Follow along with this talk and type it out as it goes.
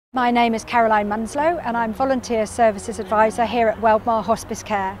My name is Caroline Munslow and I'm Volunteer Services Advisor here at Weldmar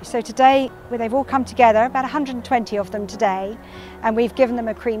Hospicecare. So today they've all come together, about 120 of them today, and we've given them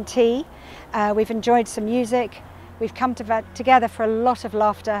a cream tea, we've enjoyed some music, we've come together for a lot of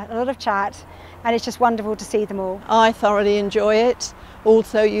laughter, a lot of chat, and it's just wonderful to see them all. I thoroughly enjoy it.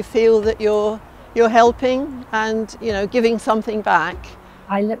 Also you feel that you're helping and giving something back.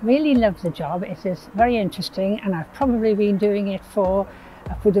 I really love the job. It is very interesting and I've probably been doing it for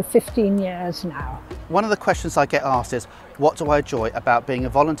 15 years now. One of the questions I get asked is, what do I enjoy about being a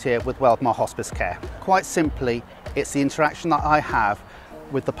volunteer with Weldmar Hospicecare? Quite simply, it's the interaction that I have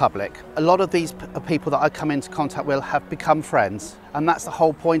with the public. A lot of these people that I come into contact with have become friends, and that's the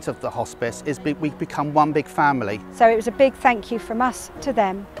whole point of the hospice, is we become one big family. So it was a big thank you from us to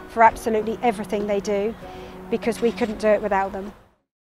them for absolutely everything they do, because we couldn't do it without them.